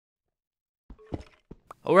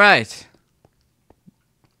Alright.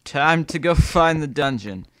 Time to go find the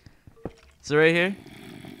dungeon. Is it right here?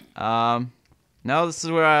 No, this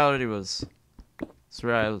is where I already was. This is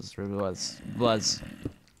where I was.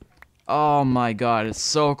 Oh my god, it's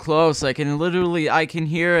so close. I can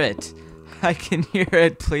hear it. I can hear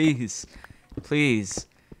it, please. Please.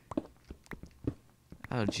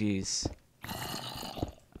 Oh, jeez.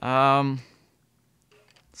 Let's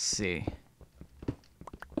see.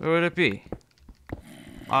 Where would it be?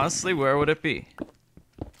 Honestly, where would it be?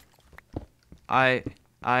 I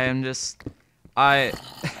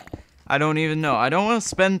don't even know. I don't want to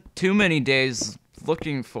spend too many days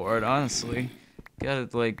looking for it, honestly. Gotta,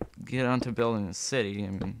 like, get onto building a city, I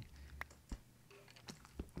mean.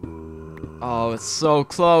 Oh, it's so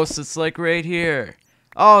close. It's, like, right here.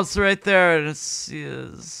 Oh, it's right there. And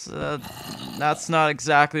that's not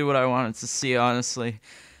exactly what I wanted to see, honestly.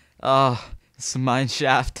 Oh, it's a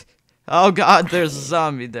mineshaft. Oh, God, there's a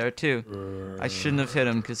zombie there, too. I shouldn't have hit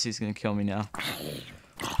him, because he's gonna kill me now.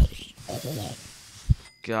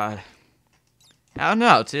 God. I don't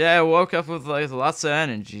know. Today I woke up with, like, lots of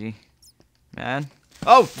energy. Man.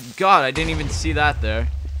 Oh, God, I didn't even see that there.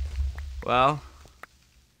 Well.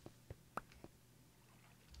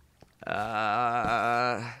 Is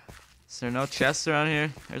there no chests around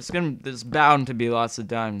here? There's bound to be lots of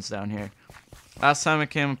diamonds down here. Last time I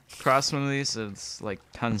came across one of these, it's like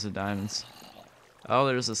tons of diamonds. Oh,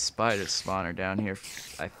 there's a spider spawner down here,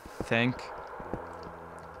 I think.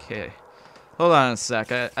 Okay. Hold on a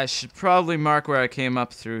sec. I should probably mark where I came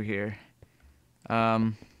up through here.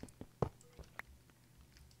 There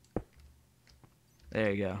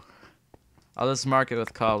you go. I'll just mark it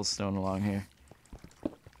with cobblestone along here.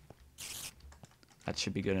 That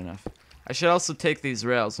should be good enough. I should also take these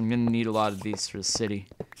rails. I'm gonna need a lot of these for the city.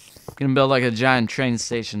 I'm gonna build like a giant train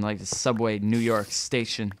station, like the subway New York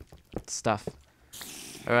station stuff.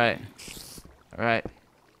 Alright. Alright.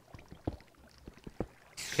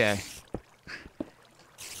 Okay.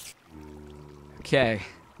 Okay.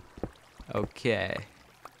 Okay.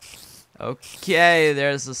 Okay,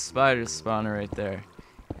 there's a spider spawner right there.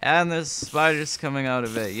 And there's spiders coming out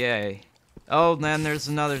of it, yay. Oh, then there's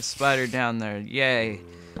another spider down there, yay.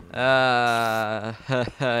 Yeah.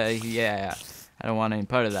 I don't want any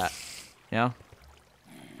part of that, you know?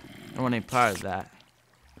 I don't want any part of that.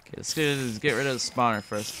 Okay, let's get rid of the spawner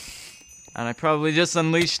first. And I probably just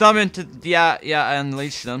unleashed them into... Yeah, I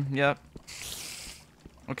unleashed them, yep.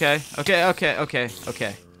 Okay.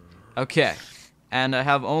 And I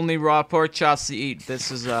have only raw pork chops to eat.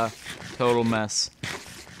 This is a total mess.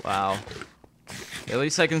 Wow. At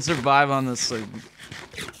least I can survive on this, like,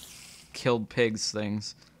 killed pigs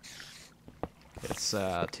things. Let's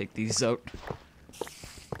take these out.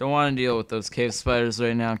 Don't want to deal with those cave spiders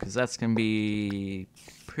right now, because that's going to be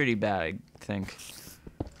pretty bad, I think.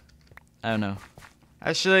 I don't know.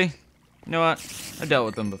 Actually, you know what? I dealt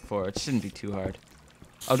with them before. It shouldn't be too hard.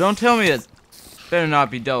 Oh, don't tell me it better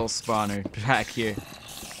not be double spawner back here.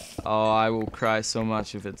 Oh, I will cry so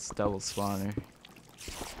much if it's double spawner.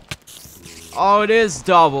 Oh, it is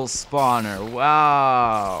double spawner.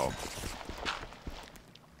 Wow.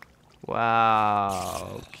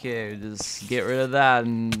 Wow. Okay, just get rid of that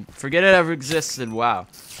and forget it ever existed. Wow.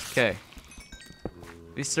 Okay.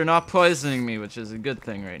 At least they're not poisoning me, which is a good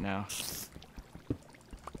thing right now.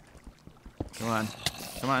 Come on.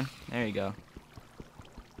 Come on. There you go.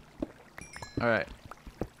 Alright.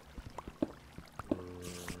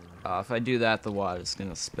 If I do that, the water's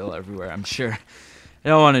gonna spill everywhere, I'm sure. I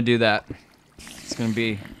don't want to do that. It's gonna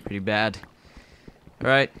be pretty bad.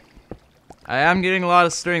 Alright. I am getting a lot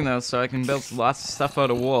of string, though, so I can build lots of stuff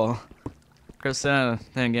out of wool. Of course, then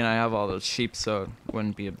again, I have all those sheep, so it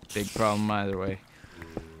wouldn't be a big problem either way.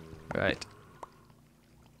 Right.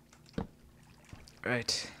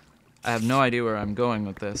 Right. I have no idea where I'm going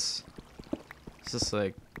with this. It's just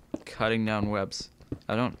like cutting down webs.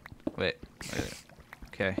 I don't... Wait.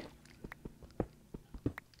 Okay.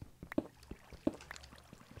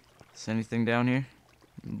 Is anything down here?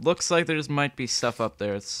 Looks like there might be stuff up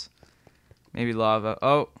there. It's maybe lava.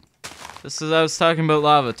 Oh! I was talking about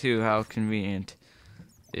lava too. How convenient.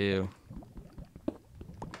 Ew.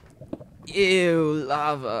 Ew,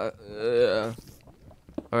 lava. Ugh.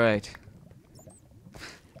 Alright.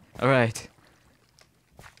 Alright.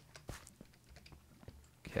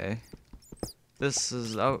 Okay. This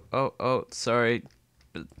is... Oh, sorry.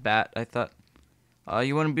 Bat, I thought... Oh,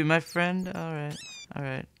 you want to be my friend? Alright.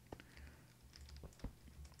 Alright.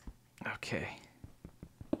 Okay.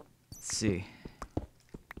 Let's see.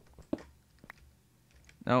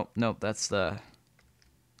 Nope, that's the...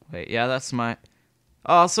 Wait, yeah, that's my...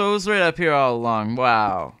 Oh, so it was right up here all along.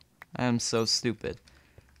 Wow. I am so stupid.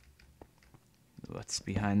 what's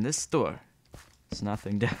behind this door? There's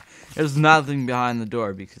nothing down. There's nothing behind the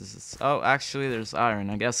door because it's. Oh, actually, there's iron.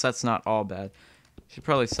 I guess that's not all bad. Should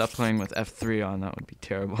probably stop playing with F3 on. That would be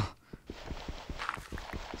terrible.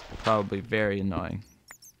 Probably very annoying.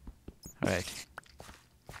 All right.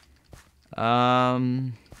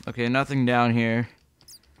 Okay, nothing down here.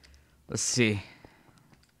 Let's see.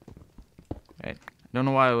 Alright. I don't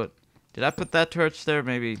know why I would. Did I put that torch there?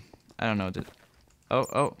 Maybe. I don't know.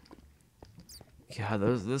 Oh. God,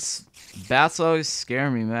 this bats always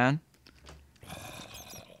scare me, man.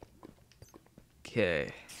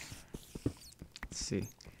 Okay. Let's see.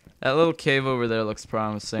 That little cave over there looks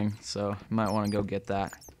promising, so I might want to go get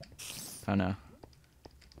that. Oh no.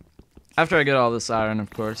 After I get all this iron, of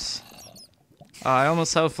course. I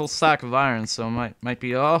almost have a full stack of iron, so might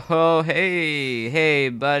be. Oh, hey,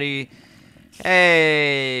 buddy.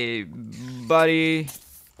 Hey, buddy.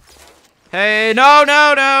 Hey, no.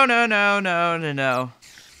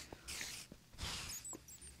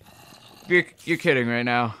 You're kidding right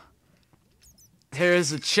now.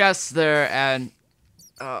 There's a chest there, and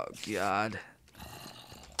oh god.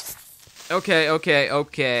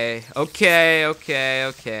 Okay.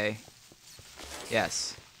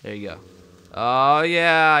 Yes, there you go. Oh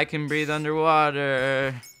yeah, I can breathe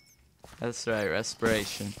underwater. That's right,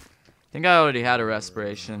 respiration. I think I already had a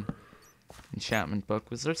respiration enchantment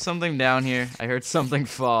book. Was there something down here? I heard something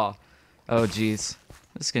fall. Oh jeez.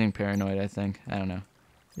 I'm just getting paranoid, I think. I don't know.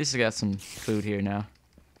 At least I got some food here now.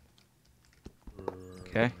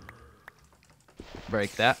 Okay.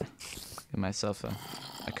 Break that. Get myself a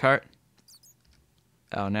cart.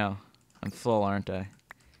 Oh no. I'm full, aren't I?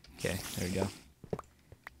 Okay, there we go.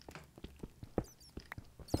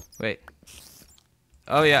 Wait.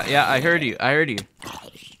 Oh yeah, I heard you.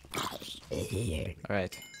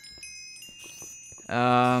 Alright.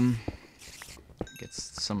 Get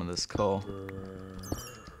some of this coal.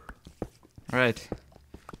 Alright.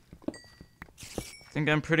 I think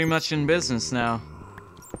I'm pretty much in business now.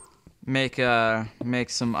 Make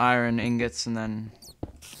some iron ingots and then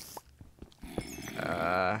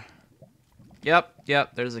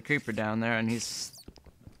Yep, there's a creeper down there and he's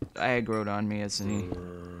aggroed on me, isn't he?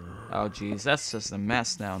 Oh geez, that's just a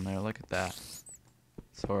mess down there. Look at that.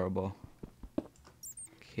 It's horrible.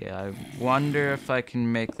 Okay, I wonder if I can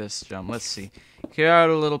make this jump. Let's see. Clear out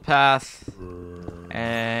a little path.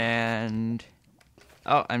 And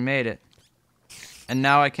oh, I made it. And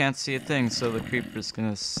now I can't see a thing, so the creeper's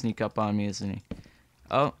gonna sneak up on me, isn't he?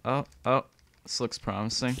 Oh. This looks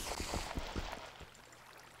promising.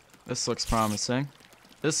 This looks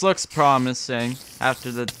promising after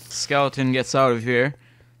the skeleton gets out of here.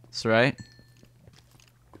 That's right.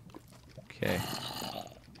 Okay.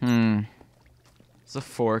 There's a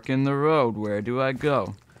fork in the road. Where do I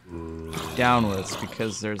go? Downwards,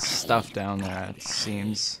 because there's stuff down there, it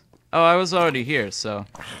seems. Oh, I was already here, so.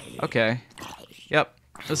 Okay. Yep.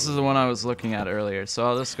 This is the one I was looking at earlier, so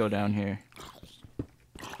I'll just go down here.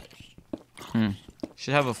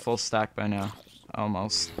 Should have a full stack by now.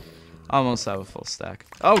 Almost have a full stack.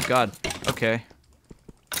 Oh god. Okay.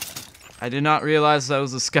 I did not realize that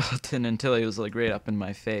was a skeleton until he was like right up in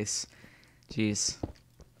my face. Jeez.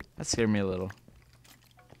 That scared me a little.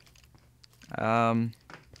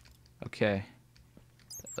 Okay.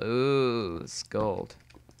 Ooh, it's gold.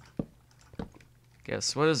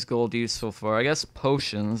 Guess what is gold useful for? I guess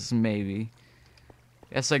potions, maybe.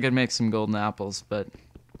 Guess I could make some golden apples, but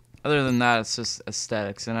other than that, it's just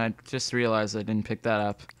aesthetics, and I just realized I didn't pick that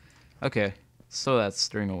up. Okay, so that's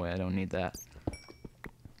string away. I don't need that.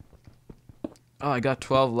 Oh, I got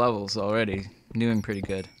 12 levels already. Doing pretty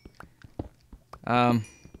good. Jeez.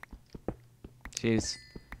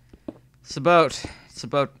 It's about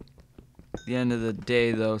the end of the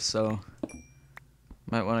day though, so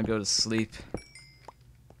might want to go to sleep.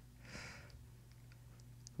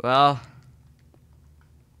 Well,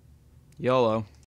 YOLO.